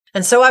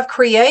And so I've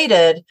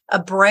created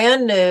a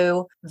brand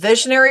new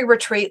Visionary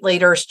Retreat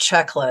Leaders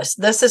checklist.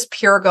 This is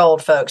pure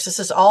gold, folks. This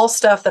is all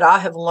stuff that I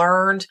have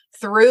learned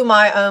through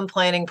my own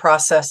planning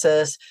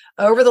processes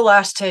over the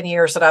last 10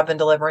 years that I've been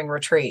delivering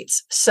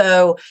retreats.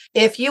 So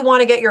if you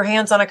want to get your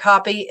hands on a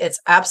copy, it's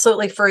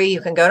absolutely free.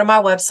 You can go to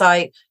my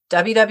website,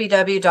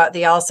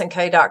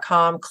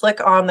 www.theallisonk.com,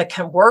 click on the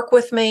Can Work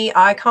With Me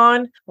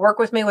icon, Work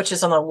With Me, which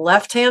is on the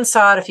left-hand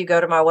side if you go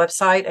to my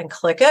website and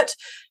click it.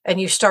 And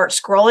you start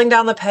scrolling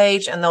down the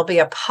page and there'll be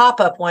a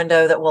pop-up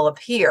window that will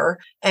appear.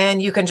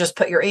 And you can just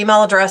put your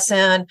email address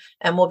in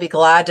and we'll be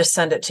glad to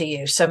send it to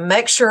you. So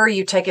make sure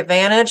you take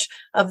advantage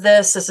of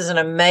this. This is an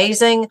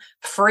amazing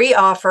free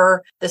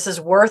offer. This is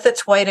worth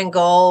its weight in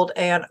gold.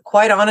 And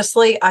quite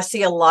honestly, I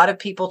see a lot of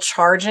people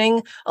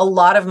charging a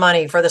lot of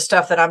money for the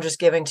stuff that I'm just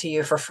giving to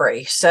you for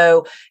free.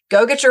 So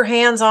go get your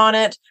hands on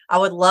it. I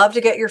would love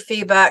to get your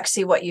feedback,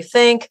 see what you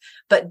think,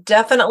 but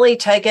definitely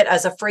take it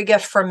as a free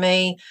gift from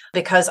me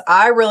because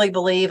I really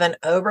believe in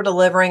over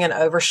delivering and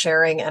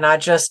oversharing. And I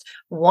just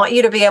want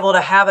you to be able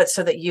to have it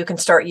so that you can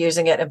start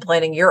using it and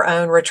planning your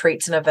own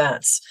retreats and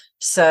events.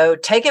 So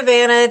take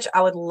advantage.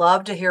 I would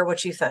love to hear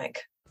what you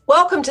think.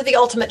 Welcome to the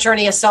Ultimate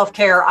Journey of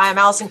Self-Care. I am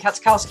Allison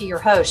Katzkowski, your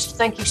host.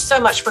 Thank you so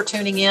much for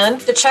tuning in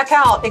to check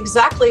out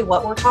exactly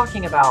what we're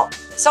talking about.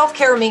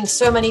 Self-care means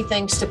so many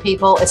things to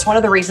people. It's one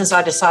of the reasons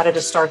I decided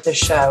to start this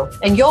show.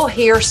 And you'll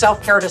hear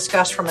self-care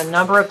discussed from a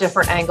number of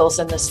different angles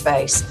in this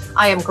space.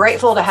 I am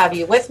grateful to have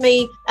you with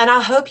me, and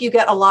I hope you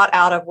get a lot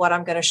out of what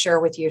I'm going to share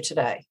with you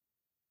today.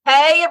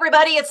 Hey,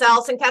 everybody, it's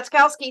Allison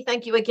Katzkowski.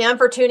 Thank you again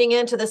for tuning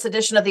in to this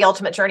edition of The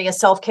Ultimate Journey of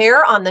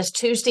Self-Care on this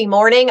Tuesday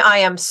morning. I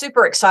am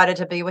super excited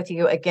to be with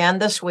you again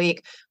this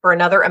week for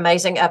another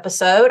amazing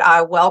episode.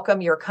 I welcome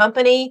your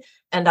company.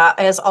 And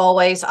as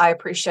always, I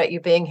appreciate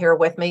you being here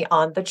with me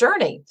on the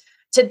journey.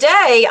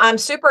 Today, I'm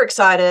super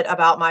excited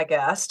about my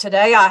guest.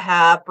 Today, I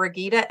have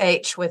Brigitta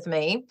H. with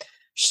me.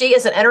 She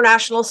is an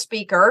international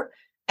speaker.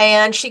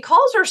 And she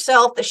calls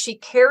herself that she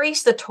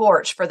carries the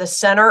torch for the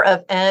Center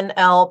of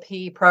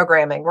NLP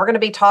Programming. We're going to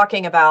be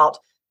talking about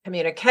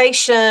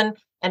communication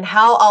and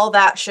how all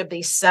that should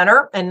be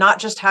center and not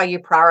just how you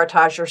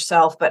prioritize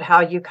yourself, but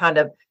how you kind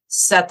of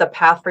set the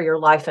path for your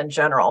life in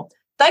general.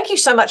 Thank you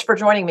so much for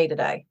joining me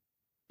today.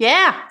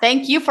 Yeah,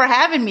 thank you for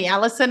having me,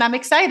 Allison. I'm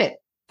excited.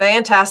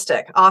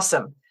 Fantastic.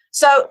 Awesome.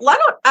 So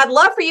I'd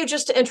love for you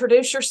just to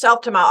introduce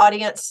yourself to my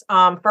audience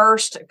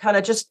first, kind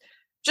of just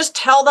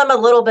tell them a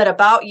little bit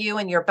about you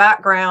and your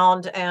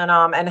background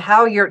and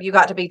how you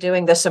got to be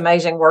doing this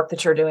amazing work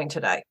that you're doing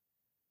today.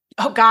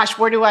 Oh gosh,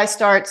 where do I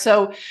start?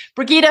 So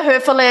Brigitta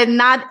Hoeferle,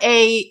 not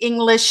a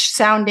English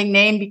sounding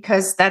name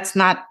because that's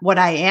not what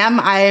I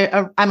am.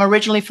 I'm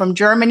originally from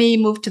Germany,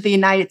 moved to the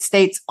United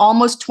States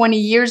almost 20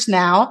 years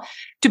now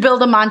to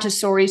build a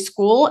Montessori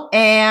school.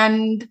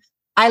 And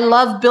I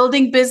love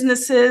building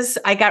businesses.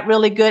 I got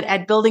really good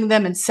at building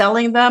them and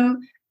selling them.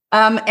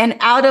 And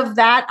out of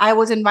that, I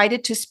was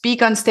invited to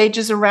speak on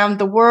stages around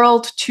the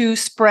world to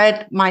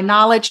spread my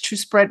knowledge, to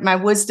spread my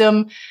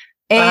wisdom.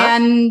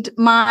 And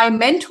my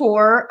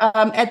mentor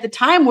at the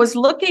time was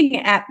looking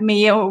at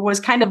me or was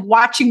kind of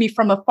watching me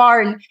from afar.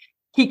 And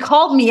he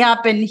called me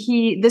up and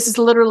this is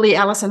literally,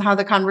 Allison, how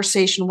the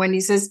conversation went. He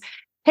says,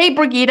 "Hey,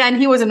 Brigitta," and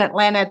he was in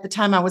Atlanta at the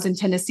time. I was in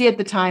Tennessee at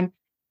the time.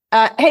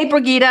 "Hey,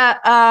 Brigitta,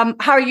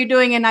 how are you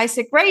doing?" And I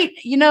said, "Great.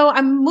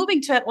 I'm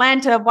moving to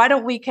Atlanta. Why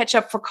don't we catch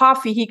up for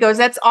coffee?" He goes,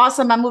 "That's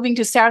awesome. I'm moving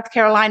to South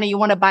Carolina. You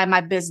want to buy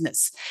my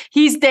business?"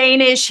 He's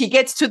Danish. He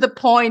gets to the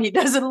point. He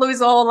doesn't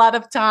lose a whole lot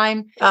of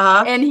time.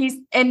 And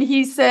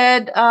he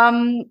said,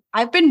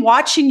 "I've been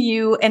watching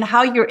you and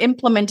how you're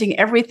implementing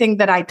everything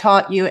that I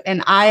taught you.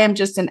 And I am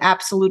just in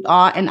absolute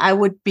awe. And I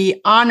would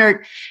be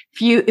honored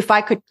if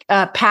I could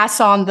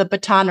pass on the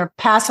baton or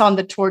pass on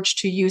the torch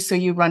to you so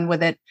you run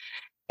with it."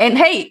 And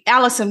hey,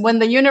 Allison, when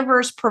the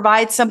universe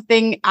provides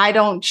something, I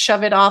don't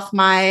shove it off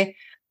my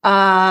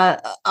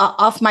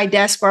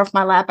desk or off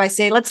my lap. I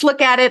say, "Let's look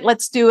at it.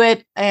 Let's do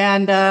it."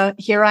 And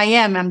here I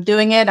am. I'm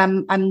doing it.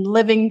 I'm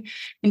living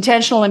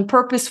intentional and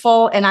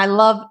purposeful, and I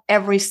love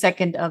every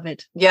second of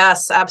it.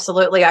 Yes,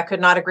 absolutely. I could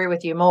not agree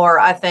with you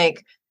more. I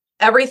think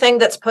everything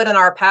that's put in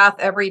our path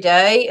every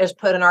day is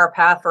put in our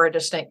path for a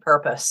distinct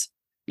purpose.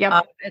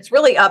 Yep. It's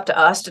really up to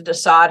us to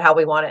decide how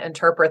we want to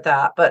interpret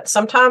that. But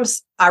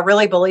sometimes I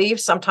really believe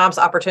sometimes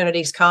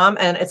opportunities come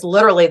and it's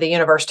literally the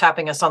universe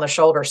tapping us on the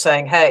shoulder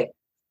saying, "Hey,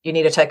 you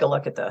need to take a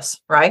look at this,"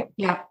 right?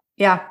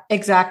 Yeah,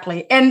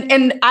 exactly.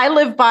 And I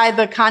live by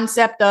the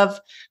concept of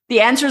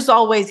the answer is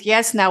always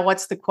yes. Now,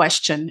 what's the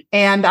question?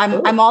 And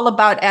I'm all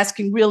about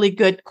asking really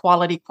good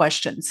quality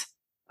questions.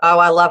 Oh,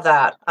 I love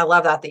that. I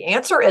love that. The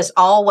answer is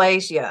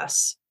always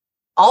yes.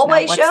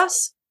 Always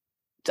yes?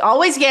 It's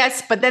always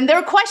yes, but then there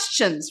are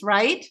questions,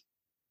 right?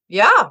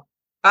 Yeah,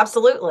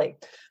 absolutely.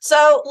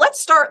 So let's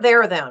start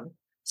there then.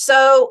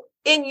 So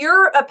in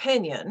your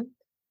opinion,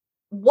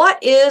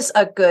 what is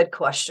a good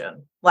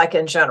question, like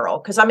in general?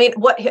 Because I mean,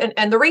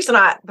 the reason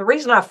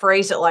I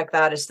phrase it like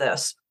that is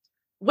this.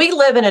 we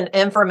live in an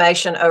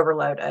information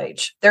overload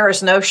age. There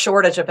is no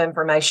shortage of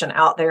information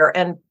out there.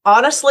 And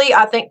honestly,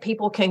 I think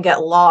people can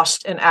get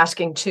lost in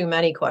asking too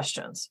many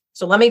questions.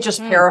 So let me just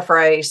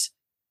paraphrase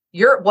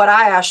what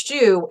I asked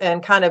you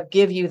and kind of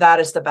give you that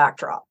as the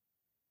backdrop.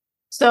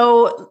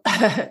 So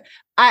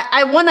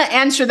I want to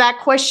answer that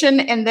question,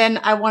 and then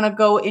I want to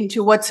go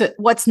into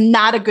what's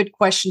not a good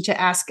question to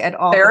ask at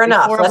all. Fair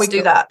enough. Let's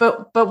do that.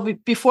 But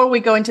before we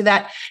go into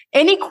that,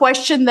 any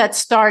question that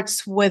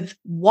starts with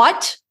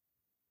what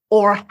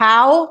or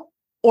how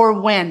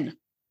or when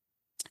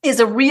is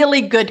a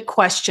really good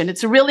question.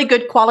 It's a really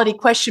good quality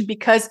question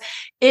because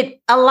it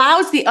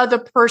allows the other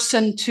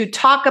person to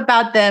talk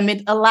about them.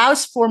 It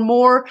allows for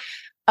more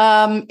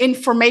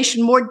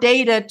information, more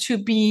data to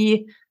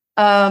be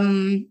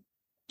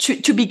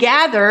to be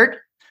gathered,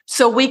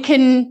 so we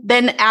can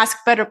then ask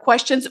better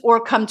questions or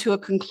come to a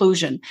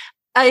conclusion.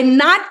 A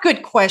not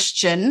good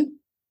question,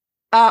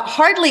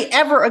 hardly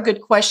ever a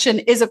good question,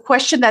 is a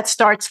question that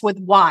starts with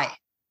why.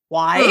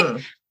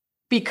 Why?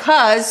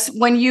 Because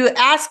when you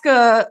ask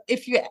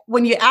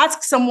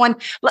someone,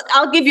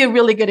 I'll give you a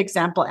really good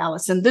example,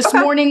 Allison. This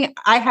morning,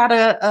 I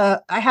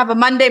have a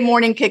Monday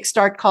morning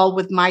kickstart call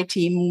with my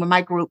team, with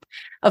my group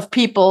of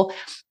people,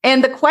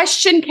 and the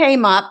question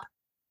came up,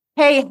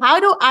 hey, how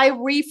do I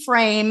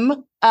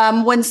reframe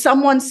when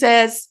someone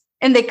says,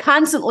 and they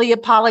constantly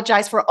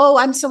apologize for, oh,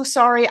 I'm so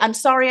sorry. I'm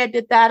sorry I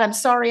did that. I'm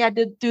sorry I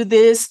did do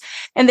this.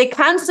 And they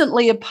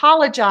constantly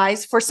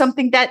apologize for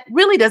something that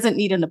really doesn't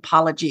need an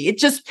apology.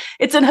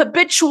 It's an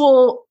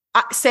habitual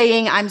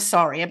saying, I'm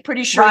sorry. I'm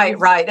pretty sure.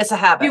 Right. It's a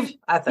habit,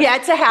 I think. Yeah,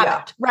 it's a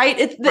habit, right?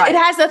 It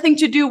has nothing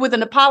to do with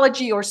an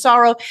apology or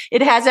sorrow.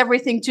 It has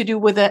everything to do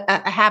with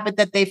a habit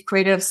that they've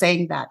created of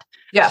saying that.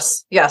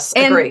 Yes,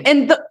 agree.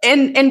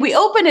 And we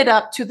open it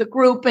up to the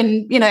group,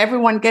 and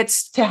everyone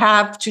gets to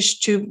have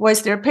to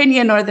voice their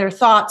opinion or their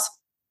thoughts.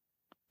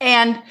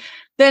 And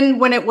then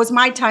when it was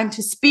my time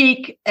to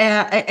speak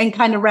and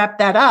kind of wrap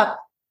that up,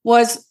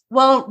 was,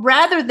 well,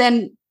 rather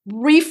than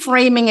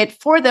reframing it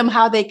for them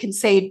how they can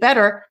say it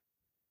better,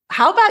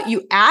 how about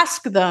you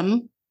ask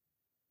them,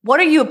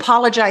 what are you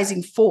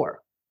apologizing for?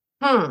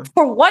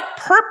 For what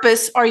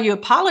purpose are you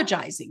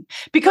apologizing?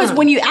 Because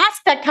when you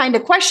ask that kind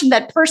of question,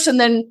 that person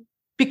then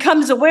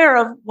becomes aware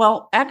of,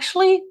 well,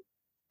 actually,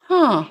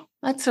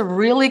 that's a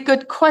really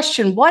good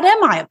question. What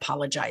am I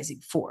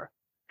apologizing for?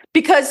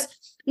 Because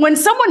when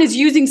someone is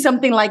using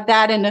something like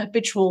that in a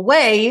habitual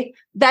way,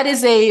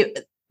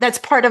 that's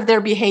part of their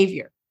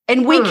behavior.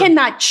 And we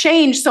cannot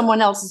change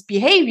someone else's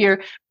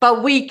behavior,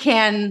 but we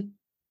can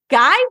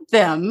guide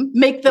them,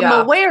 make them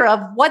aware of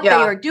what they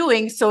are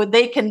doing, so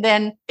they can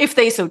then, if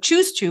they so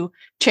choose to,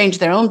 change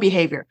their own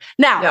behavior.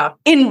 Now,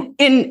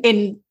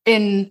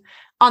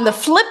 on the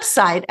flip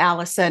side,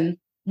 Allison,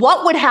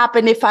 what would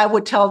happen if I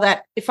would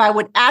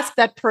ask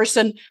that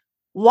person,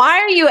 why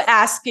are you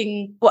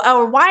asking,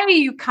 or why are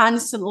you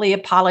constantly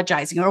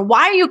apologizing? Or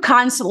why are you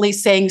constantly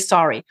saying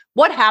sorry?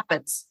 What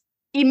happens?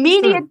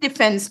 Immediate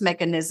defense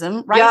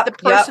mechanism, right? The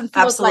person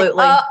feels absolutely.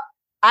 like,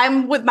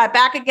 I'm with my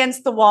back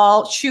against the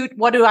wall. Shoot,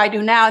 what do I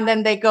do now? And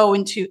then they go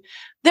into,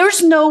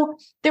 there's no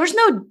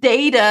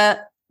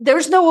data.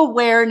 There's no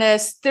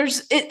awareness.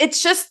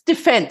 It's just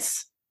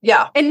defense.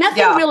 Yeah. And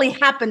nothing really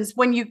happens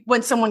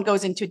when someone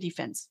goes into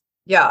defense.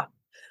 Yeah.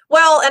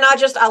 Well, and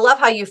I love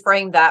how you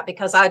framed that,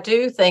 because I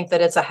do think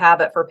that it's a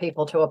habit for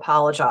people to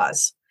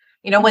apologize.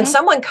 When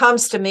someone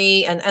comes to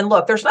me and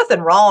look, there's nothing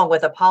wrong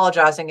with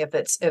apologizing if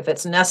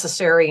it's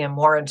necessary and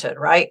warranted,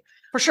 right?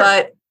 For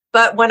sure.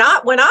 But when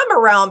I'm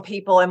around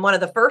people and one of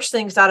the first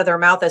things out of their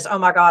mouth is, "Oh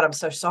my God, I'm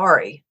so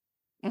sorry,"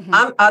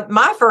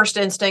 my first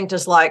instinct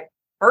is like,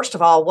 first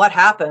of all, what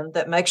happened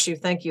that makes you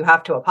think you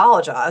have to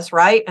apologize,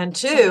 right? And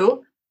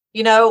two,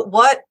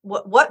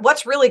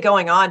 what's really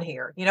going on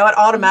here? It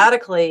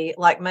automatically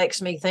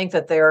makes me think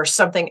that there's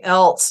something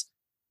else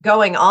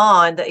going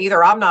on that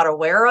either I'm not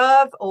aware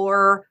of,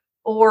 or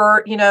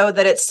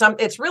that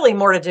it's really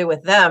more to do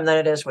with them than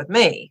it is with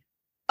me.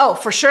 Oh,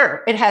 for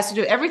sure. It has to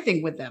do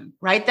everything with them,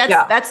 right?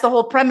 That's the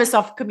whole premise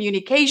of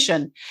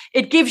communication.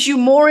 It gives you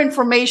more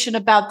information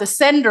about the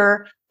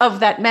sender of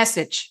that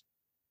message.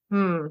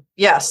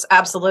 Yes,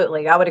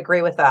 absolutely. I would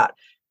agree with that.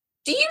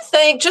 Do you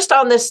think, just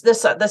on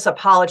this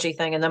apology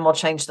thing, and then we'll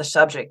change the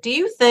subject, do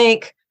you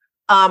think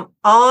on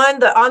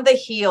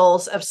the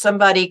heels of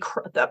somebody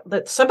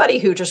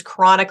who just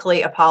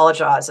chronically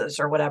apologizes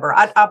or whatever,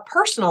 I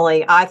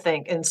personally, I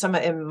think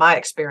in my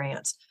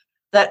experience,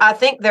 that I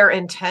think their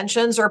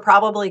intentions are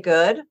probably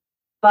good,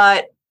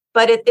 but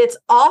it's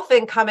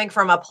often coming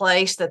from a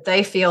place that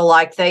they feel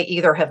like they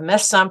either have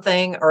missed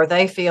something, or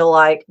they feel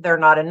like they're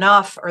not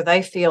enough, or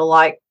they feel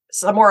like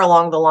somewhere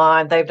along the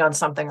line they've done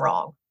something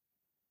wrong.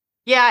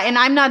 Yeah, and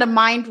I'm not a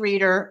mind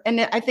reader, and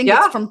I think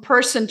it's from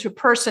person to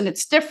person,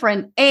 it's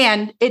different,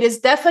 and it is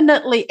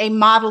definitely a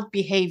modeled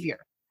behavior.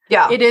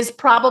 Yeah. It is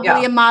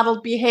probably a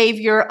modeled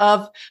behavior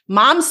of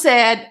mom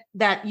said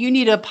that you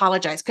need to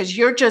apologize because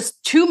you're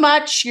just too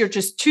much. You're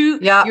just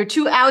you're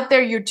too out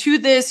there. You're too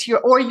this,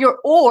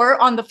 or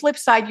on the flip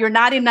side, you're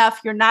not enough.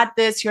 You're not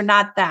this, you're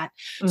not that.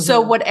 Mm-hmm. So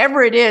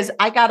whatever it is,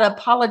 I got to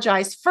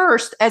apologize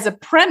first as a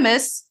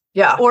premise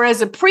or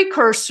as a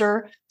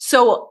precursor.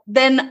 So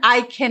then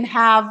I can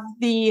have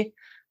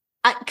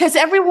because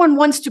everyone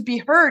wants to be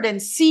heard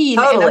and seen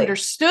and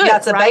understood. Yeah,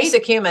 it's a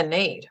basic human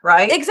need,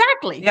 right?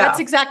 Exactly. Yeah. That's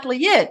exactly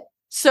it.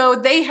 So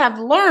they have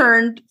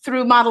learned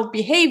through modeled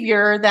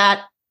behavior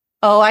that,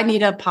 I need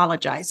to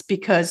apologize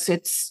because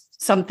it's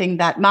something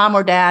that mom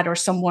or dad or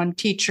someone,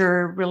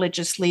 teacher,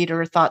 religious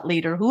leader, thought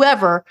leader,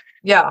 whoever,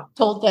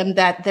 told them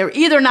that they're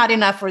either not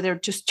enough or they're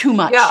just too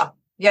much.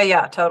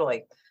 Yeah,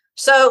 totally.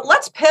 So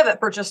let's pivot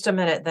for just a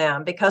minute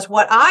then, because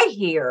what I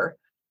hear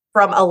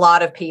from a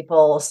lot of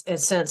people,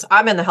 since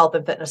I'm in the health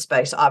and fitness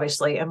space,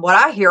 obviously, and what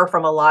I hear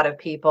from a lot of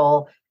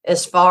people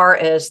as far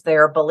as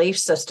their belief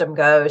system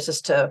goes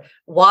as to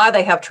why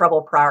they have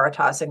trouble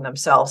prioritizing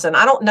themselves. And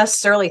I don't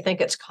necessarily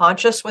think it's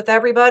conscious with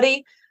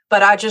everybody,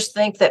 but I just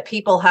think that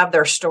people have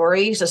their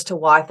stories as to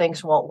why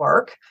things won't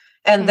work.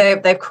 And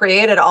they've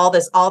created all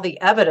the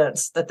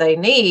evidence that they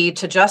need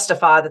to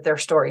justify that their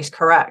story is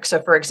correct.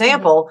 So for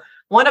example,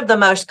 one of the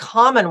most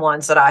common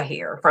ones that I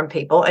hear from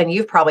people, and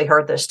you've probably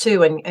heard this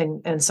too,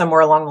 and somewhere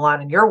along the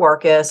line in your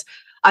work is,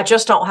 I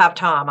just don't have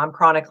time. I'm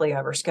chronically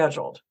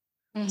overscheduled.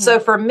 Mm-hmm. So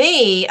for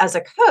me as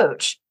a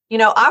coach,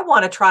 I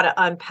want to try to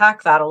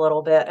unpack that a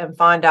little bit and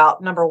find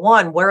out, number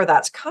one, where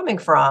that's coming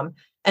from.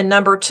 And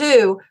number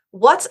two,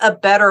 what's a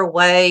better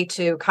way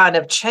to kind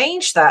of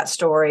change that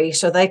story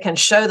so they can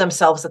show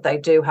themselves that they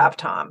do have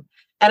time.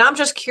 And I'm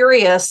just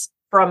curious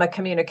from a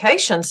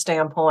communication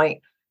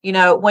standpoint,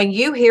 when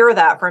you hear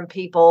that from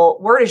people,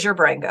 where does your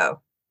brain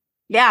go?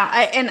 Yeah,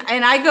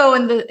 I go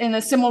in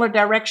a similar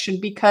direction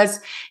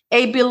because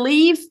a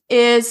belief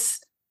is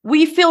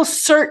we feel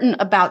certain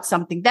about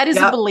something. That is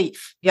a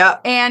belief. Yeah.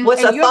 And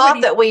what's a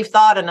thought that we've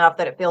thought enough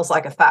that it feels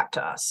like a fact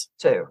to us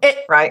too,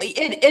 right?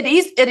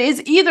 It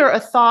is either a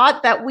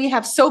thought that we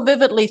have so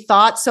vividly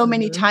thought so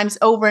many times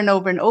over and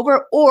over and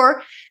over,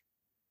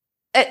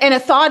 and a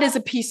thought is a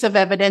piece of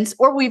evidence,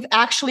 or we've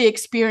actually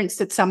experienced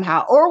it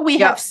somehow, or we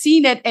have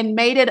seen it and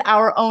made it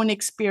our own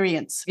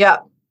experience. Yeah.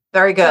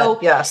 Very good.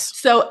 Yes.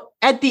 So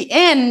at the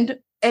end,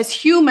 as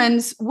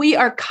humans, we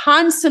are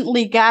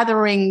constantly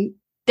gathering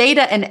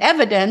data and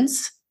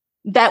evidence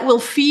that will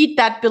feed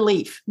that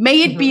belief.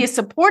 May it be a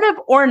supportive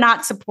or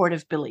not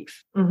supportive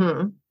belief.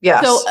 Mm-hmm.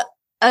 Yes. So,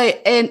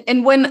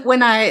 and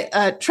when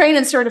I train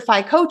and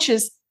certify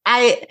coaches,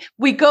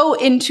 we go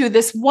into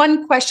this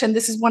one question.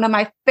 This is one of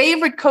my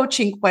favorite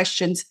coaching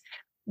questions.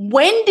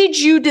 When did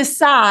you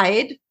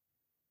decide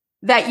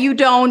that you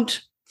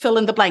don't fill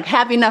in the blank,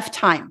 have enough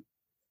time?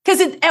 Because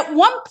at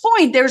one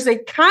point, there's a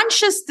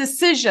conscious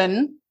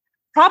decision,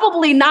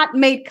 probably not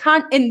made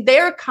in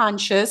their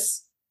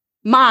conscious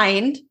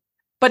mind,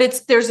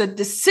 but there's a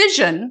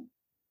decision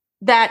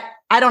that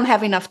I don't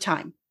have enough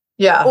time.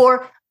 Yeah.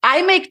 Or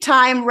I make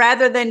time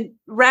rather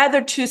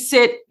to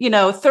sit,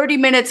 30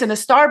 minutes in a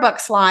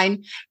Starbucks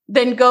line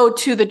than go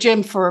to the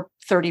gym for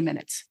 30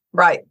 minutes.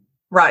 Right.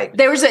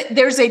 There's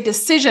a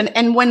decision.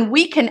 And when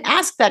we can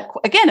ask that,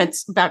 again,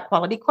 it's about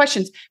quality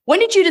questions. When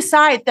did you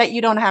decide that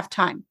you don't have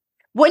time?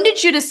 When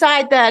did you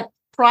decide that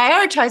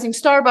prioritizing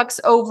Starbucks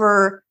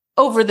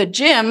over the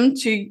gym,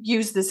 to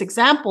use this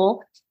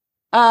example,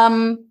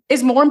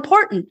 is more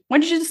important? When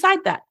did you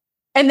decide that?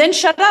 And then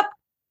shut up.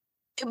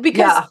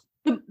 Because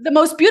the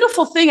most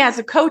beautiful thing as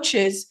a coach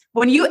is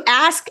when you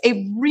ask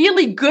a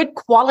really good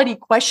quality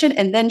question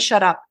and then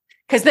shut up.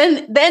 Because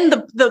then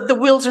the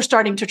wheels are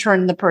starting to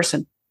turn in the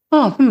person.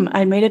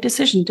 I made a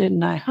decision,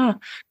 didn't I?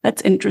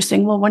 That's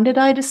interesting. Well, when did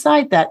I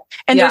decide that?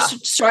 And they're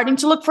starting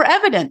to look for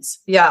evidence.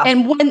 Yeah.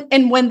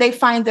 And when they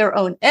find their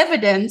own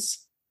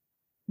evidence,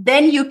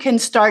 then you can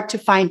start to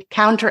find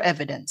counter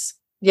evidence.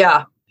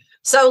 Yeah.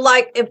 So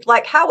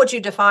how would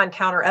you define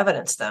counter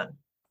evidence then?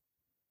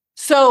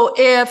 So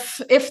if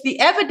the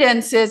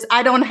evidence is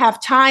I don't have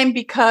time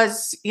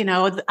because,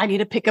 I need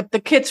to pick up the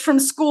kids from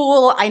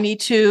school, I need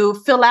to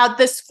fill out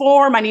this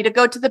form, I need to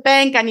go to the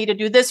bank, I need to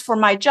do this for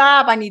my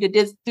job, I need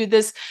to do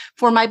this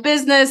for my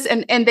business,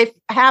 and they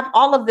have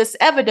all of this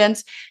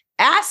evidence,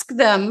 ask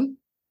them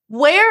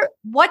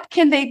what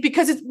can they,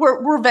 because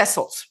we're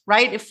vessels,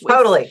 right?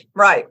 Totally.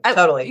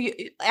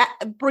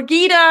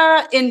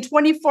 Brigitta in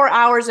 24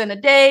 hours in a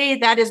day,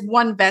 that is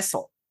one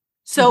vessel.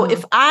 So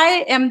if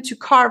I am to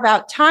carve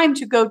out time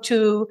to go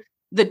to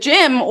the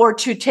gym or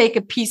to take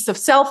a piece of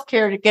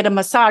self-care to get a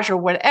massage or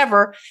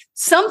whatever,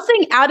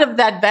 something out of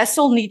that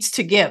vessel needs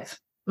to give.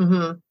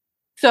 Mm-hmm.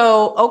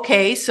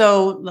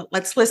 So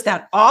let's list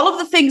out all of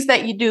the things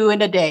that you do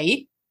in a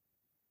day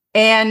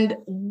and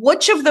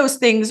which of those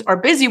things are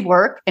busy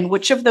work and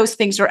which of those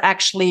things are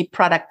actually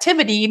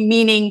productivity,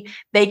 meaning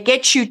they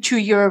get you to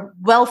your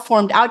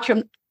well-formed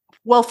outcome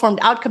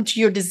to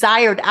your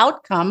desired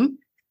outcome.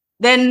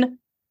 Then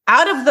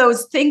out of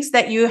those things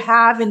that you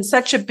have in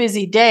such a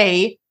busy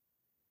day,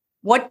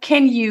 what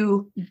can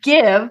you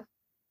give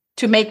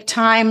to make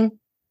time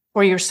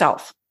for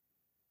yourself?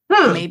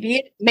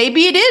 Maybe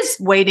it is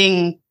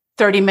waiting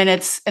 30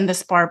 minutes in the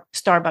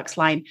Starbucks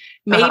line.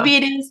 Maybe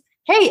it is,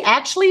 hey,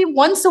 actually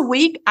once a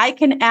week, I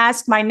can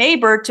ask my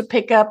neighbor to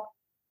pick up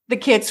the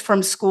kids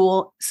from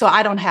school so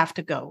I don't have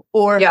to go.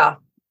 Or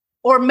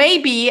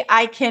maybe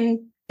I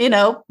can,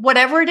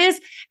 whatever it is.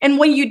 And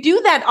when you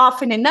do that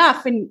often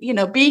enough, and,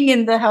 being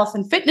in the health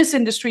and fitness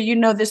industry, you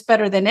know this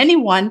better than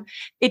anyone,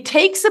 it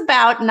takes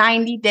about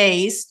 90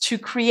 days to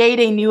create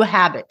a new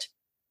habit.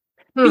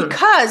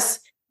 Because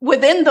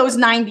within those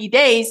 90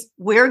 days,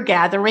 we're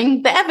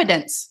gathering the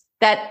evidence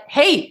that,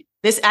 hey,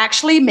 this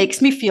actually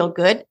makes me feel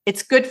good.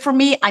 It's good for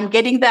me. I'm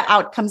getting the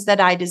outcomes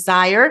that I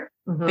desire,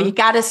 but you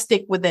got to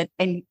stick with it.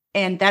 And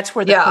that's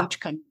where the coach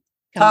comes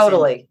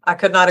totally in. I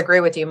could not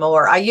agree with you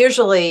more. I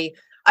usually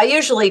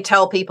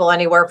tell people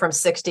anywhere from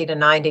 60 to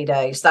 90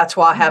 days. That's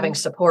why having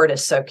support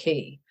is so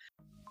key.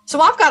 So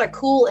I've got a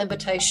cool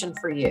invitation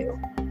for you.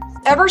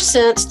 Ever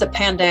since the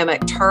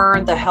pandemic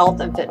turned the health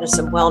and fitness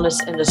and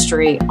wellness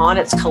industry on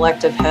its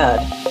collective head,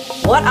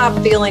 what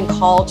I'm feeling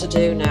called to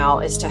do now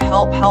is to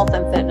help health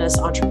and fitness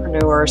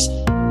entrepreneurs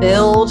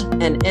build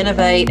and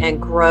innovate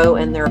and grow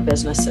in their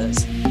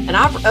businesses. And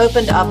I've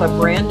opened up a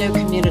brand new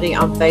community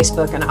on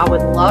Facebook, and I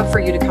would love for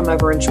you to come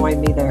over and join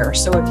me there.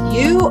 So if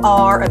you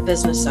are a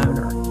business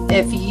owner,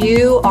 if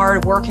you are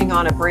working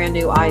on a brand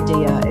new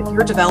idea, if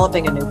you're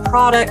developing a new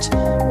product,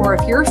 or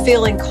if you're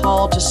feeling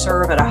called to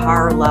serve at a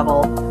higher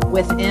level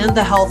within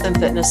the health and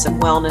fitness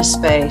and wellness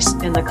space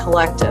in the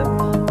collective,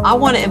 I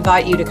want to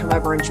invite you to come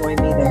over and join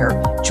me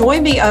there.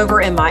 Join me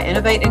over in my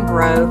Innovate and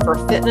Grow for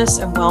fitness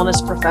and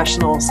wellness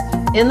professionals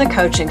in the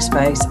coaching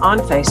space on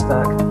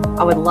Facebook.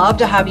 I would love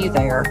to have you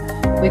there.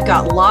 We've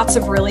got lots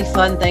of really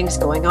fun things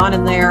going on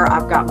in there.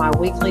 I've got my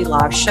weekly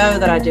live show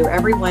that I do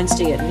every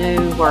Wednesday at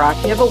noon, where I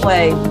give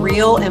away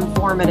real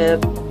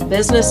informative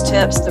business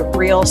tips, the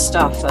real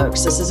stuff,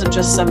 folks. This isn't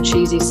just some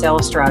cheesy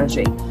sales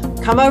strategy.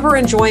 Come over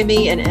and join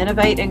me and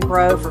Innovate and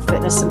Grow for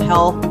fitness and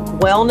health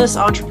wellness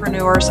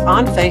entrepreneurs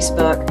on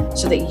Facebook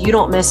so that you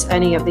don't miss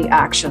any of the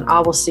action. I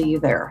will see you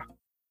there.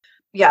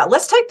 Yeah,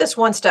 let's take this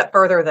one step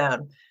further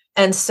then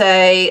and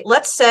say,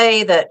 let's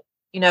say that,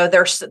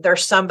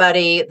 there's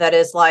somebody that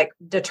is like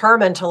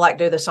determined to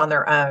do this on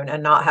their own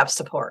and not have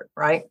support,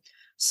 right?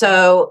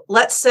 So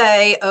let's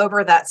say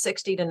over that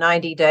 60 to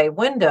 90 day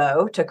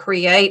window to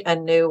create a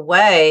new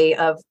way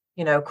of,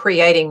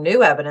 creating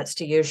new evidence,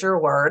 to use your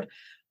word,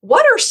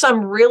 what are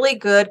some really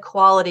good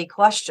quality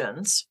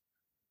questions,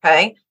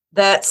 okay,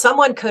 that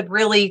someone could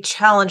really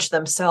challenge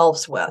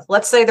themselves with?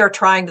 Let's say they're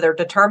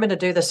determined to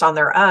do this on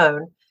their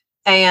own,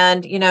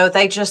 and,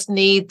 they just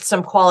need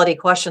some quality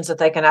questions that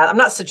they can ask. I'm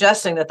not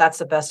suggesting that that's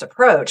the best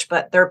approach,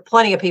 but there are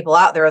plenty of people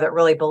out there that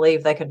really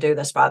believe they can do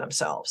this by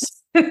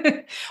themselves.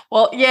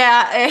 Well,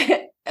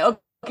 yeah.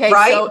 Okay.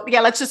 Right? So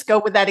let's just go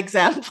with that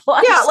example.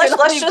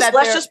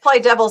 Let's just play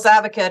devil's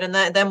advocate, and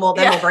then we'll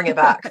bring it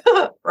back.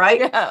 Right?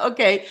 Yeah.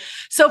 Okay.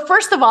 So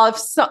first of all,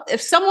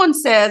 if someone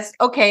says,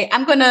 okay,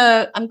 I'm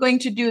going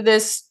to do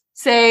this,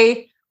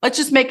 say, let's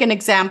just make an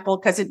example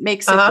because it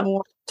makes it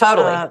more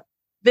totally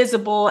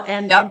visible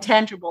and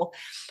tangible.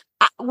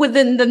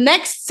 Within the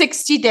next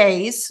 60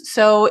 days,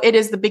 so it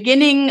is the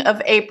beginning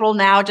of April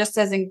now, just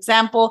as an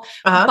example,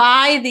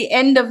 by the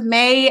end of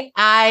May,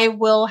 I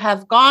will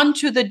have gone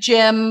to the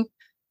gym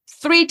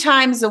 3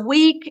 times a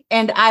week,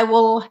 and I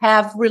will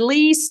have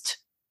released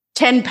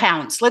 10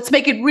 pounds. Let's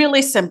make it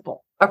really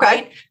simple. Okay.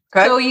 Right?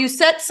 Okay. So you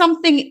set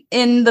something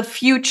in the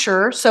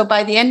future. So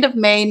by the end of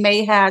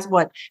May has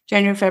what?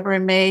 January,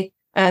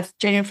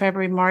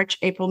 February, March,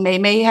 April, May.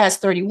 May has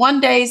 31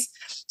 days.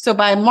 So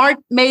by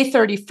May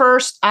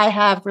 31st, I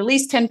have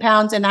released 10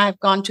 pounds and I've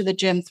gone to the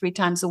gym 3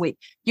 times a week.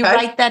 You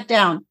write that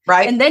down.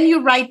 Right. And then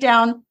you write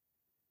down,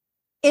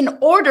 in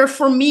order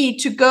for me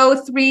to go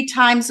 3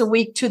 times a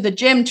week to the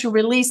gym to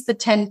release the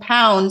 10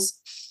 pounds,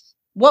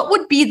 what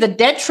would be the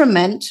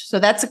detriment? So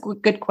that's a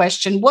good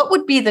question. What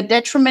would be the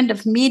detriment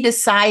of me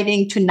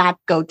deciding to not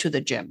go to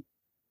the gym?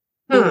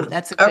 Ooh,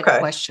 that's a good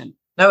question.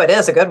 No, it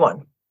is a good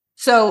one.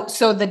 So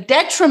the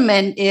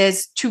detriment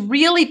is to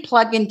really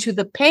plug into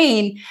the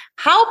pain.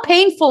 How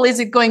painful is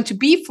it going to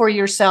be for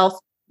yourself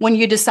when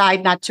you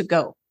decide not to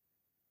go?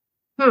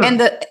 And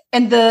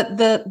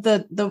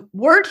the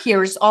word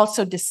here is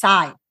also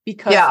decide,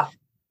 because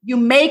you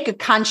make a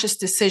conscious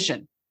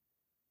decision.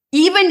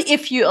 Even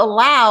if you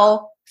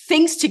allow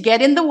things to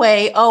get in the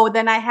way,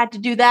 then I had to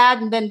do that,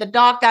 and then the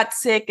dog got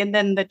sick, and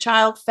then the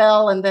child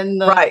fell, and then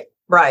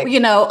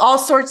all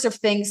sorts of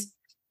things.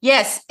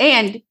 Yes,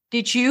 and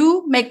did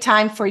you make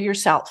time for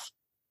yourself?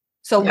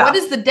 So what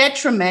is the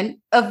detriment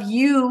of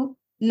you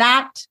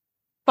not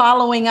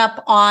following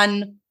up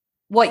on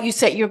what you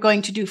said you're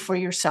going to do for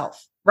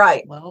yourself?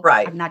 Right. Well,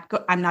 right. I'm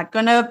not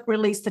going to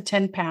release the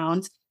 10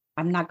 pounds.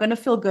 I'm not going to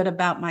feel good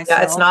about myself.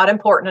 Yeah, it's not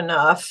important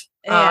enough.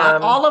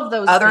 All of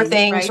those other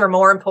things are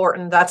more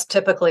important. That's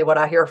typically what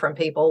I hear from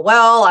people.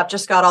 Well, I've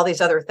just got all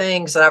these other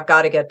things that I've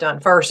got to get done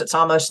first. It's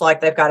almost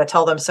like they've got to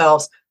tell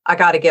themselves, I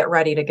got to get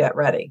ready to get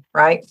ready.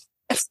 Right.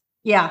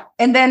 Yeah.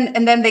 And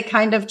then they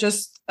kind of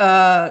just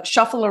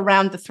shuffle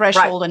around the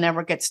threshold and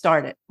never get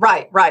started.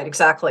 Right,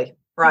 exactly.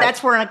 Right.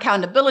 That's where an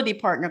accountability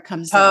partner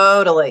comes in.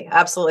 Totally.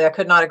 Absolutely. I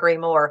could not agree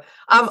more.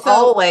 I'm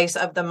always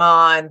of the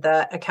mind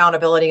that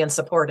accountability and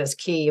support is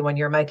key when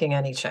you're making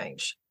any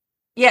change.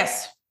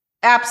 Yes,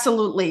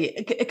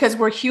 absolutely. Because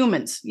we're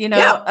humans,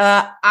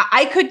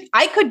 I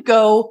could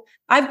go,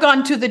 I've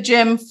gone to the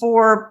gym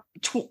for,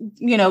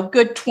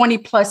 good 20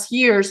 plus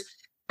years.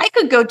 I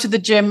could go to the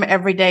gym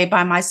every day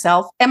by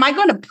myself. Am I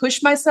going to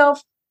push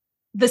myself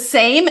the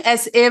same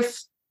as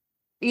if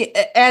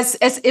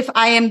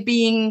I am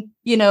being,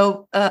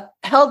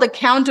 held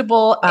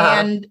accountable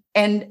and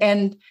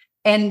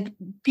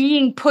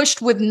being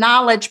pushed with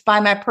knowledge by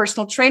my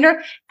personal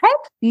trainer? Heck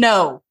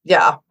no.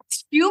 Yeah.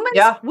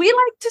 Humans, we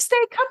like to stay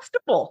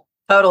comfortable.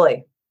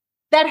 Totally.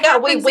 That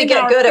happens we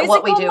get good at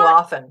what we do mind.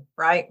 Often,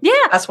 right? Yeah.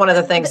 That's one of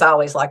the things I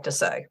always like to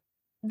say.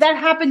 That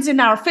happens in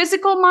our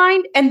physical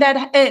mind and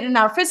that in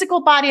our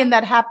physical body, and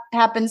that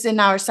happens in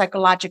our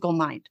psychological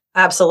mind.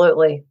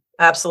 Absolutely.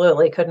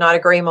 Absolutely. Could not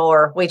agree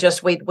more. We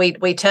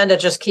tend to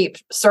just keep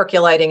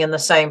circulating in the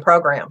same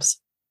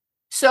programs.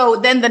 So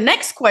then the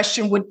next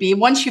question would be,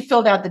 once you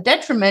filled out the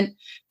detriment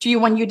to you,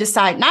 when you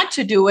decide not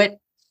to do it,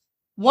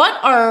 what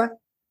are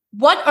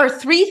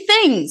 3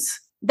 things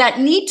that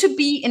need to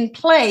be in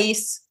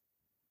place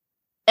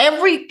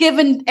every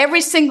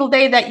single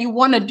day that you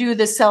want to do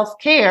the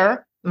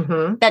self-care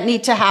that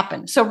need to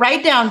happen? So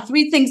write down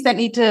 3 things that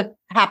need to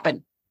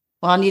happen.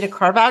 Well, I need to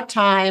carve out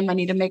time. I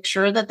need to make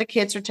sure that the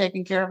kids are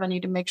taken care of. I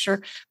need to make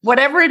sure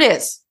whatever it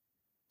is.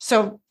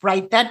 So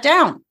write that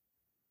down.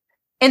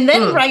 And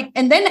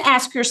then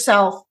ask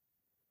yourself,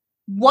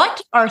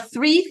 what are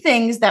 3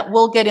 things that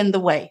will get in the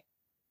way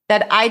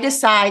that I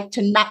decide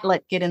to not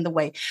let get in the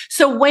way?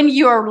 So when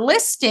you're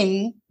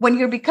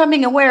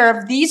becoming aware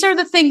of these are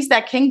the things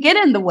that can get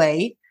in the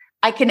way,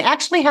 I can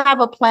actually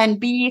have a plan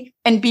B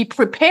and be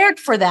prepared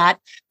for that,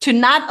 to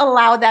not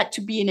allow that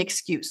to be an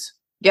excuse.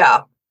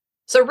 Yeah.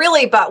 So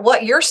really, but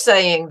what you're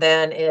saying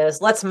then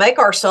is, let's make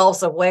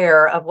ourselves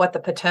aware of what the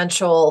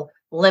potential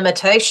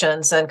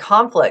limitations and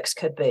conflicts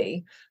could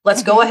be.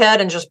 Let's go ahead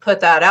and just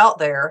put that out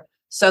there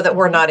so that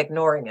we're not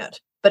ignoring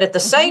it. But at the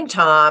same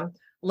time,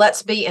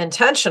 let's be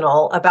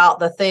intentional about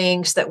the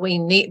things that we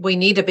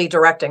need to be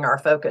directing our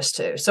focus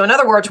to. So in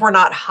other words, we're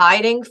not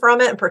hiding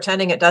from it and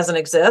pretending it doesn't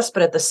exist,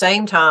 but at the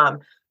same time,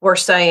 we're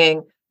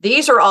saying,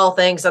 these are all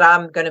things that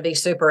I'm going to be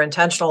super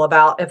intentional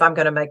about if I'm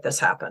going to make this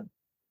happen.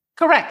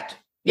 Correct.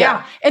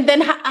 Yeah. And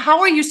then how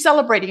are you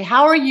celebrating?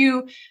 How are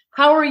you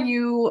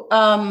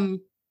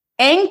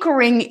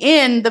anchoring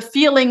in the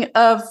feeling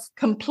of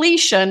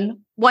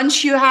completion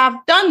once you have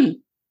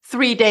done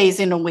 3 days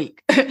in a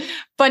week?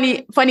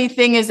 Funny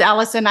thing is,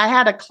 Allison, I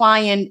had a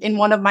client in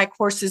one of my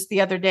courses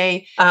the other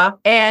day,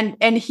 and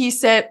he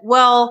said,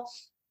 well,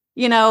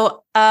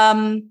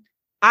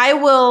 I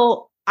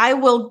will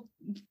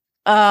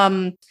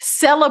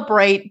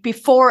celebrate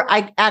before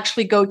I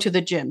actually go to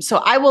the gym. So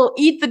I will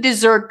eat the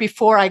dessert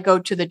before I go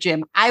to the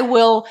gym. I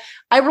will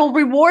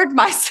reward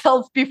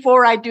myself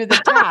before I do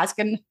the task.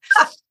 And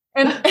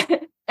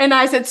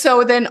I said,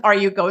 so then are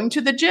you going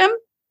to the gym?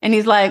 And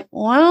he's like,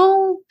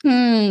 well,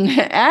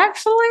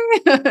 actually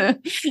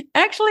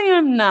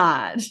I'm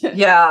not.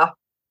 Yeah.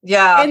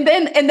 Yeah. And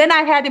then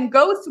I had him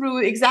go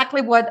through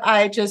exactly what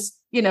I just,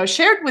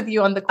 shared with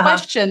you on the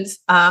questions.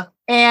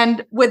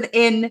 And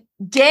within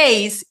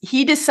days,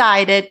 he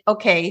decided,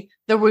 okay,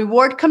 the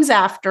reward comes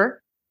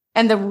after,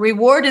 and the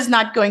reward is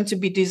not going to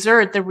be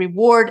dessert. The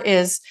reward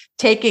is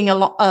taking a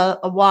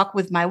walk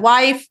with my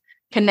wife,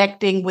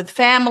 connecting with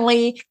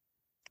family.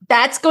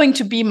 That's going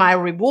to be my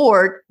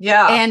reward.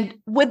 Yeah. And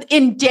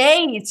within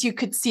days, you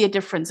could see a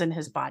difference in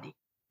his body.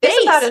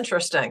 Isn't that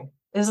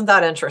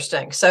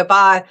interesting? So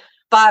by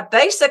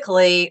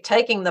basically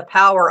taking the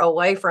power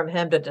away from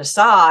him to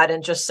decide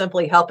and just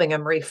simply helping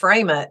him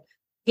reframe it,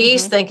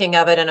 he's thinking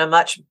of it in a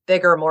much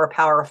bigger, more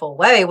powerful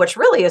way, which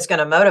really is going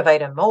to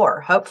motivate him more,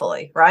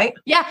 hopefully, right?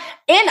 Yeah.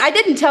 And I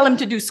didn't tell him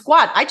to do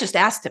squat. I just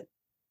asked him.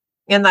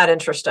 Isn't that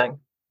interesting?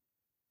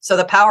 So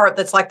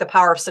that's like the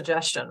power of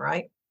suggestion,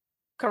 right?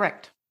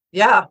 Correct.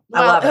 Yeah,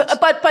 I love it.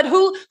 But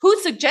who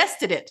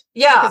suggested it?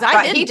 Yeah,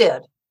 right. He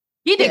did.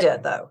 He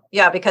did, though.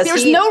 Yeah, because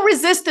there's no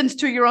resistance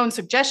to your own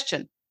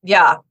suggestion.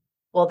 Yeah.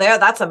 Well,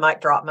 that's a mic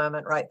drop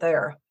moment right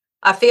there.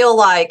 I feel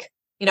like,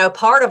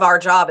 part of our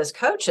job as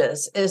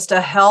coaches is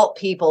to help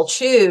people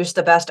choose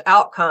the best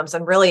outcomes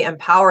and really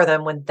empower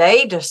them when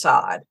they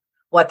decide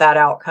what that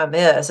outcome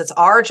is. It's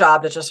our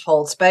job to just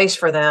hold space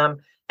for them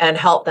and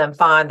help them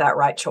find that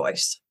right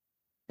choice.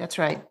 That's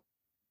right.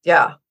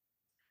 Yeah.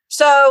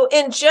 So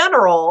in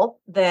general,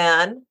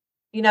 then,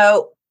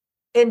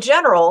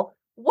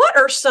 what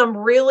are some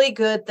really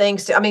good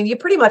things you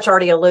pretty much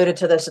already alluded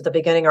to this at the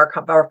beginning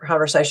of our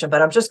conversation,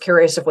 but I'm just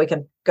curious if we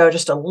can go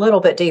just a little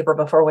bit deeper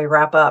before we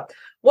wrap up.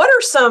 What are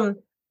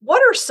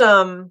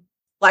some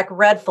like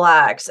red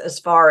flags as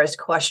far as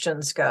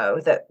questions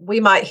go that we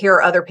might hear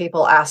other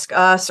people ask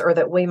us, or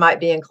that we might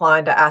be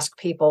inclined to ask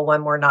people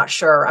when we're not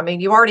sure? I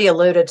mean, you already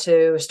alluded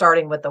to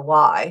starting with the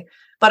why,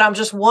 but I'm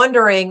just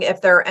wondering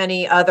if there are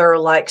any other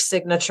like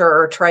signature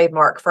or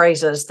trademark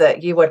phrases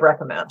that you would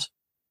recommend.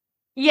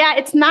 Yeah,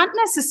 it's not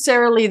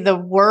necessarily the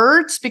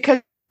words,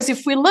 because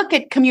if we look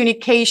at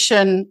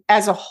communication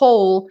as a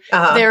whole,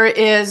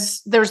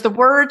 there's the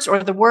words,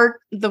 or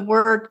the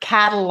word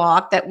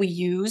catalog that we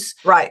use.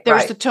 Right.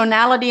 There's the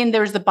tonality, and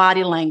there's the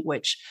body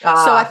language.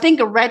 So I think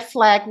a red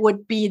flag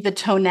would be the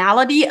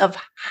tonality of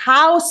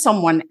how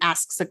someone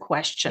asks a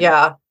question.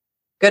 Yeah.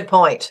 Good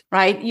point.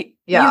 Right.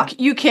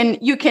 You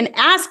can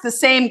ask the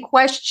same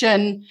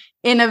question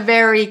in a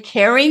very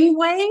caring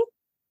way,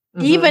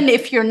 even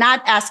if you're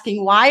not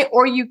asking why,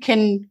 or you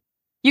can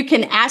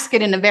ask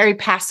it in a very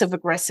passive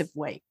aggressive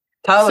way.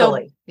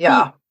 Totally. So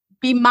yeah.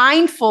 Be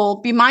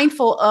mindful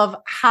of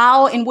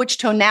how, in which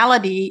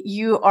tonality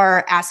you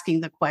are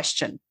asking the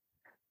question.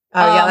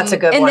 Oh yeah, that's a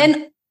good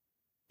one.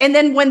 And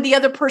then when the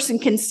other person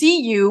can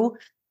see you,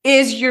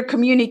 is your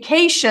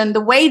communication, the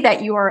way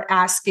that you are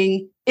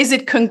asking, is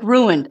it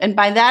congruent? And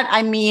by that,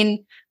 I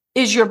mean,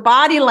 is your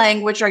body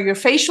language, or your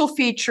facial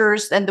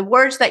features, and the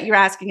words that you're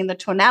asking, and the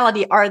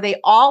tonality, are they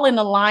all in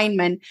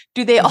alignment?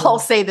 Do they all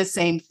say the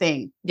same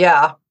thing?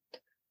 Yeah.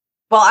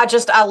 Well,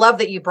 I love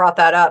that you brought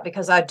that up,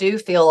 because I do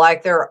feel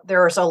like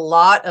there's a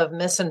lot of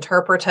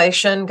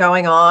misinterpretation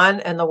going on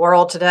in the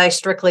world today,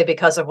 strictly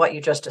because of what you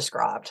just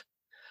described.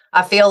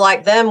 I feel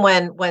like then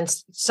when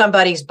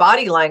somebody's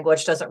body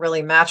language doesn't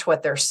really match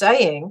what they're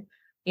saying,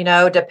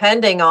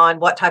 depending on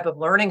what type of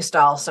learning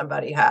style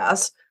somebody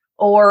has,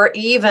 or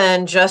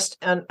even just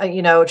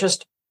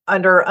just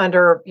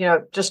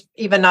just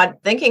even not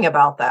thinking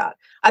about that.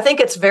 I think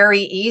it's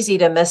very easy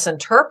to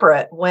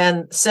misinterpret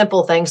when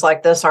simple things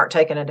like this aren't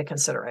taken into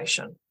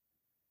consideration.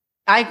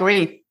 I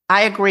agree.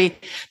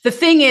 The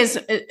thing is,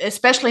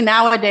 especially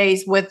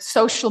nowadays with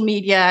social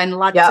media and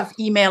lots of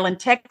email and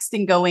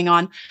texting going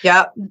on,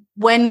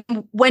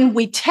 when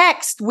we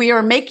text, we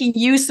are making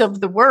use of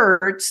the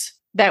words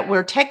that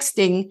we're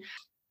texting,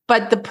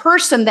 but the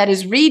person that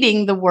is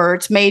reading the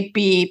words may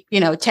be,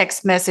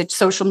 text message,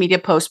 social media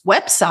post,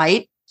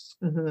 website.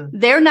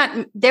 They're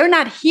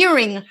not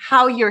hearing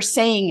how you're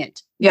saying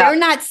it. They're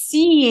not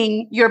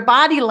seeing your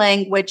body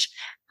language,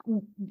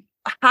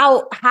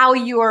 how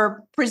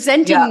you're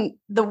presenting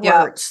the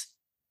words.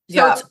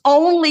 So it's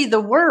only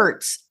the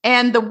words,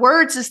 and the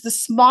words is the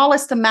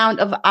smallest amount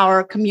of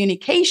our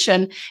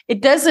communication.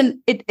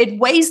 It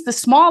weighs the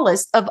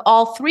smallest of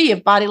all three,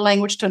 of body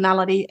language,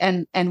 tonality,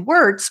 and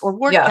words, or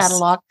word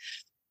catalog.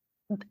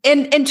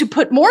 And to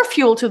put more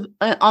fuel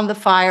on the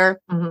fire,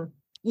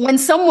 when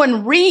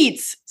someone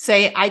reads,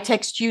 say, I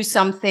text you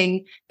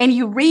something, and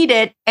you read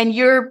it, and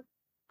you're,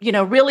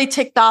 really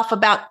ticked off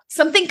about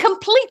something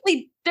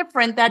completely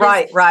different that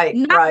is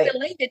not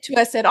related to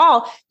us at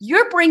all,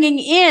 you're bringing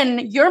in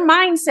your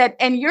mindset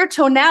and your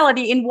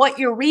tonality in what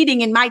you're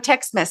reading in my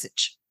text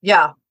message.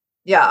 Yeah.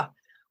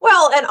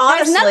 Well, and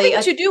honestly, it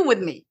has nothing to do with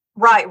me.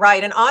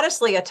 Right. And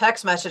honestly, a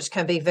text message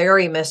can be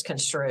very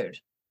misconstrued.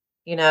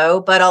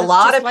 But a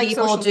lot of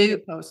people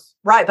do.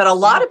 Right. But a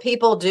lot of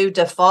people do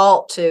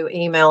default to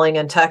emailing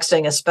and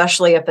texting,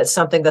 especially if it's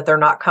something that they're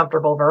not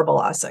comfortable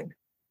verbalizing.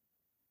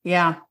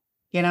 Yeah.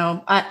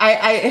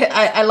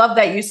 I love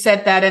that you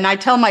said that. And I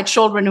tell my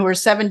children, who are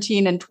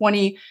 17 and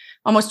 20,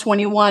 almost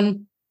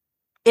 21,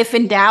 if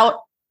in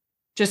doubt,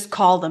 just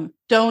call them.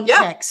 Don't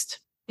text.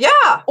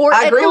 Yeah. Or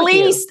at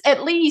least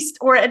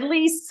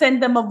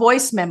send them a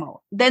voice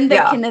memo. Then they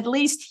can at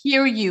least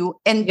hear you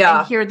and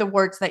hear the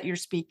words that you're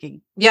speaking.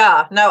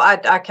 Yeah. No,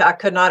 I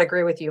could not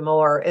agree with you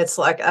more. It's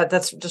like,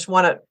 that's just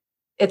one of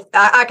it.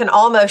 I can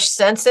almost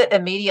sense it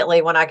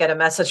immediately when I get a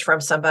message from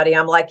somebody.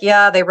 I'm like,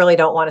 they really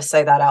don't want to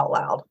say that out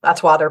loud.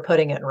 That's why they're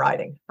putting it in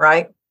writing.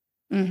 Right.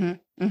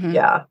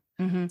 Yeah.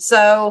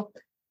 So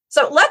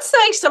let's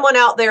say someone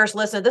out there is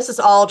listening. This is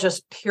all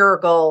just pure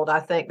gold. I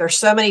think there's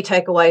so many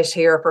takeaways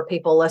here for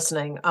people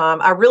listening.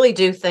 I really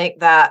do think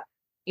that,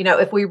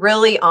 if we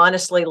really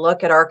honestly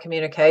look at our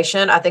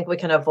communication, I think we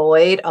can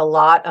avoid a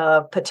lot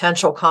of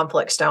potential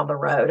conflicts down the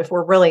road if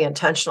we're really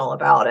intentional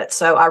about it.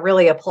 So I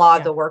really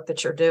applaud the work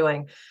that you're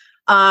doing.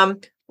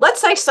 Let's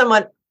say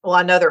someone, well,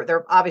 I know there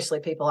are obviously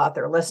people out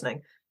there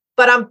listening,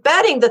 but I'm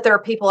betting that there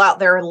are people out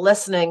there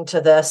listening to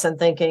this and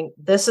thinking,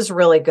 this is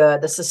really good.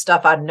 This is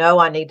stuff I know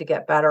I need to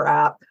get better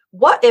at.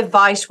 What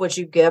advice would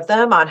you give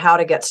them on how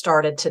to get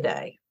started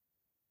today?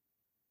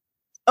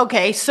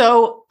 Okay,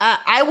 so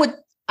I would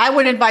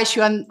advise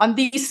you on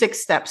these 6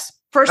 steps.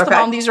 First of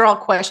all, these are all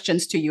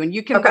questions to you, and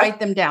you can write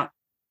them down.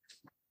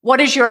 What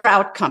is your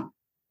outcome?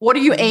 What are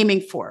you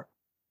aiming for?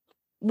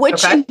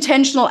 Which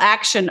intentional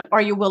action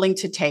are you willing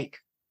to take?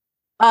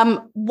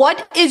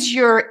 What is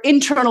your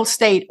internal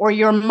state or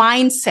your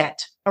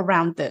mindset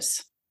around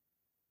this?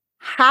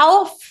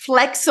 How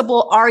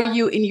flexible are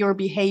you in your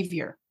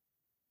behavior?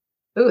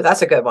 Ooh,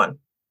 that's a good one.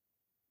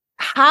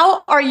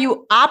 How are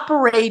you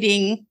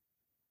operating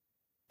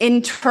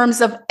in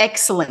terms of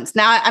excellence.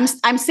 Now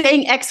I'm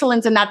saying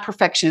excellence and not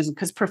perfectionism,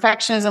 because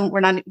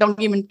perfectionism, don't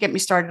even get me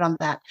started on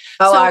that.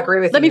 Oh, so I agree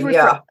with you.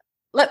 Yeah.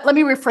 Let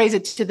me rephrase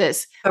it to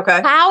this.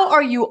 Okay. How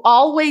are you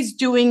always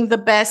doing the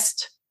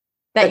best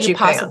that you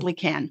possibly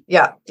can?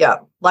 Yeah. Yeah.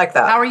 Like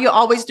that. How are you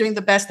always doing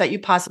the best that you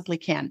possibly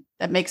can?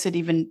 That makes it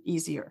even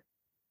easier.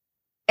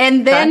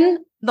 And then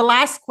the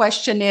last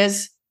question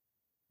is,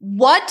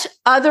 what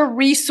other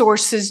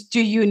resources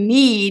do you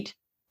need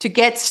to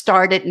get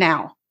started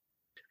now?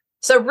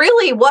 So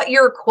really what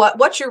you're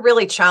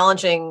really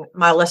challenging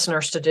my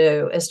listeners to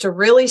do is to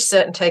really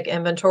sit and take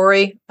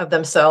inventory of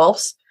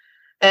themselves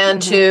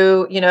and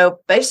to,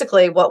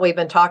 basically what we've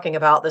been talking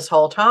about this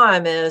whole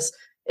time is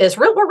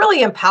we're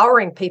really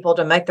empowering people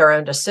to make their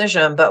own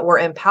decision, but we're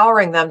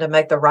empowering them to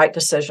make the right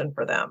decision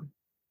for them.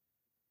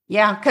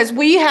 Yeah, because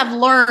we have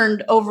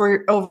learned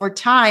over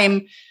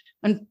time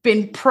and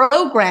been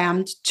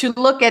programmed to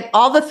look at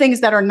all the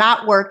things that are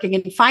not working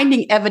and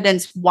finding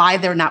evidence why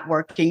they're not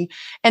working.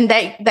 And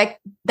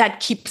that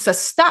keeps us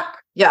stuck.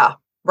 Yeah,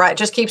 right.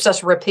 Just keeps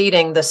us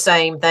repeating the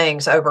same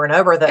things over and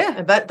over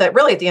but that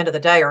really at the end of the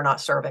day are not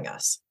serving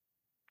us.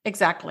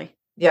 Exactly.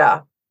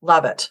 Yeah,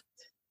 love it.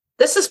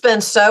 This has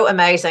been so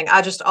amazing.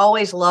 I just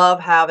always love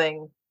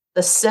having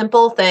the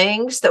simple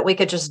things that we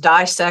could just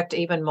dissect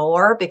even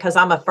more, because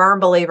I'm a firm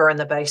believer in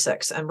the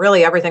basics, and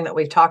really everything that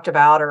we've talked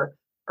about are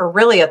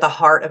really at the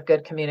heart of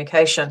good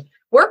communication.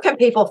 Where can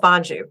people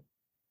find you?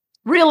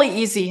 Really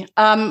easy.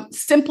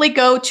 Simply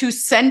go to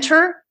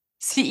Center,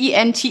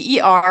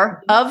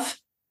 CENTER of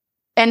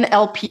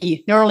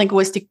NLP,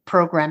 Neurolinguistic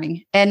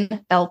Programming,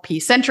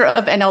 NLP, Center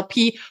of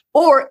NLP,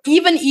 or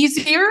even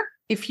easier,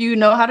 if you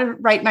know how to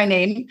write my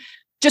name,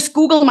 just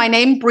Google my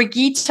name,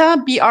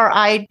 Brigitta,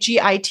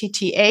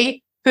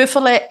 Brigitta,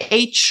 Hoeferle,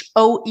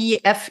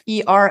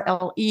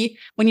 Hoeferle.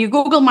 When you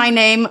Google my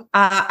name,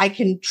 I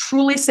can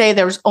truly say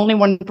there's only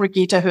one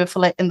Brigitta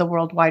Hoeferle in the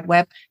World Wide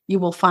Web. You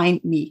will find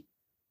me.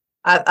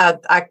 I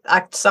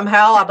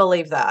somehow I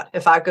believe that.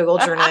 If I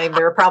Googled your name,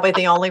 you're probably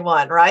the only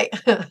one, right?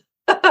 Yep.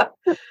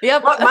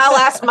 Look,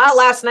 my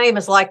last name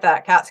is like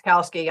that,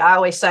 Katzkowski. I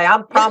always say,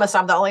 I promise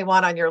I'm the only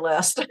one on your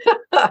list,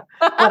 but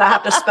I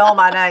have to spell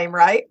my name,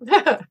 right?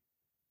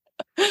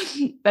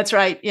 That's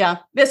right. Yeah.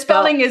 The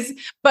spelling just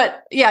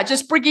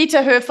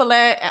Brigitta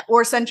Hoeferle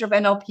or Center of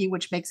NLP,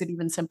 which makes it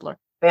even simpler.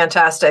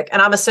 Fantastic. And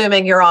I'm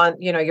assuming you're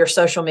on, your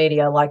social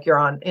media, like you're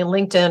on in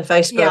LinkedIn,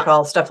 Facebook,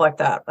 all stuff like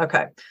that.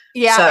 Okay.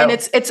 Yeah. And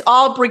it's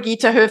all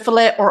Brigitta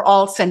Hoeferle or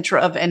all Center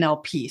of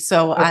NLP.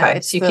 So,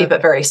 so you keep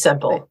it very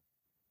simple.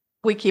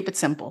 We keep it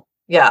simple.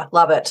 Yeah.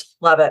 Love it.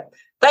 Love it.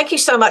 Thank you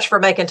so much for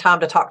making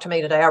time to talk to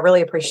me today. I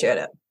really appreciate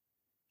it.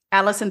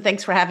 Allison,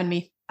 thanks for having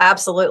me.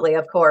 Absolutely,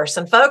 of course.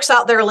 And folks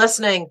out there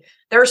listening,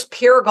 there's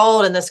pure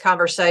gold in this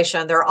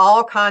conversation. There are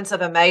all kinds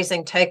of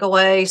amazing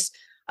takeaways,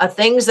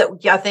 things that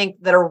I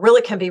think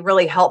that can be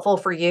really helpful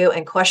for you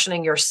in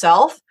questioning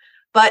yourself,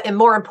 and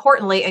more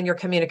importantly, in your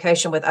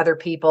communication with other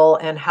people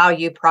and how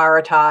you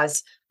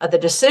prioritize the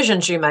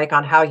decisions you make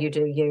on how you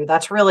do you.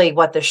 That's really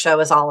what this show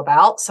is all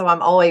about. So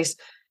I'm always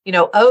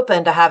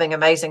open to having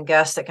amazing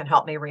guests that can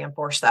help me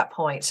reinforce that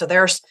point. So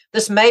this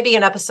may be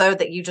an episode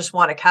that you just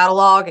want to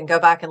catalog and go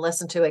back and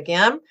listen to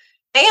again.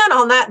 And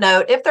on that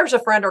note, if there's a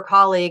friend or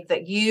colleague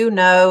that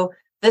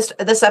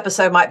this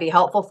episode might be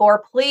helpful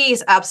for,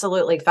 please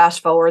absolutely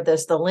fast forward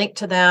the link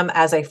to them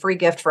as a free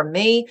gift from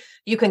me.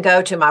 You can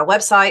go to my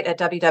website at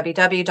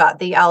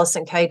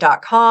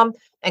www.theallisonk.com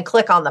and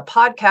click on the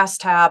podcast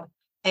tab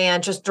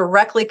and just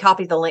directly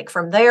copy the link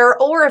from there.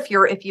 Or if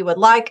you would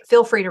like,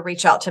 feel free to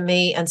reach out to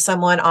me, and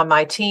someone on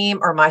my team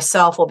or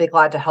myself will be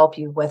glad to help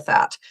you with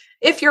that.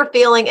 If you're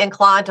feeling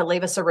inclined to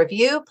leave us a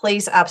review,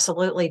 please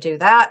absolutely do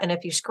that. And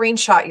if you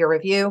screenshot your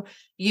review,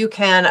 you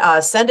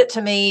can send it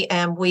to me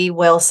and we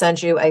will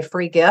send you a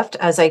free gift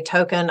as a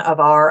token of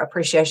our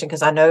appreciation,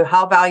 because I know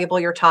how valuable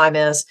your time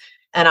is.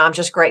 And I'm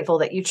just grateful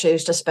that you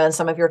choose to spend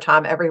some of your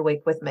time every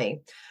week with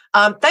me.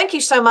 Thank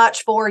you so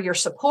much for your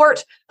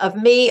support of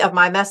me, of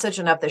my message,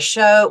 and of the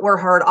show. We're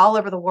heard all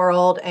over the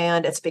world,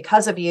 and it's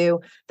because of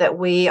you that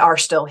we are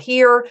still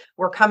here.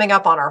 We're coming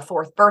up on our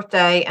 4th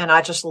birthday, and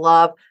I just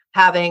love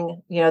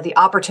having, the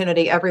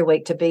opportunity every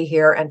week to be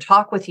here and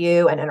talk with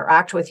you and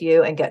interact with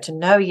you and get to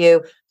know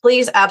you.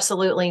 Please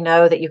absolutely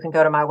know that you can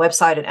go to my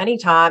website at any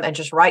time and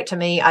just write to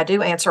me. I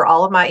do answer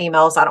all of my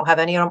emails. I don't have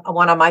anyone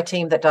on my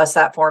team that does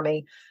that for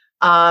me.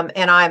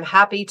 And I'm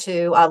happy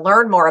to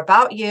learn more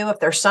about you. If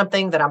there's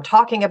something that I'm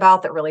talking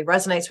about that really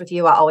resonates with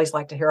you, I always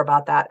like to hear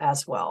about that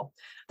as well.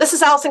 This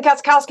is Allison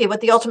Katzkowski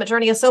with The Ultimate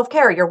Journey of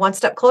Self-Care. You're one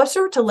step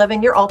closer to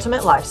living your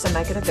ultimate life, so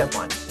make it a good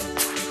one.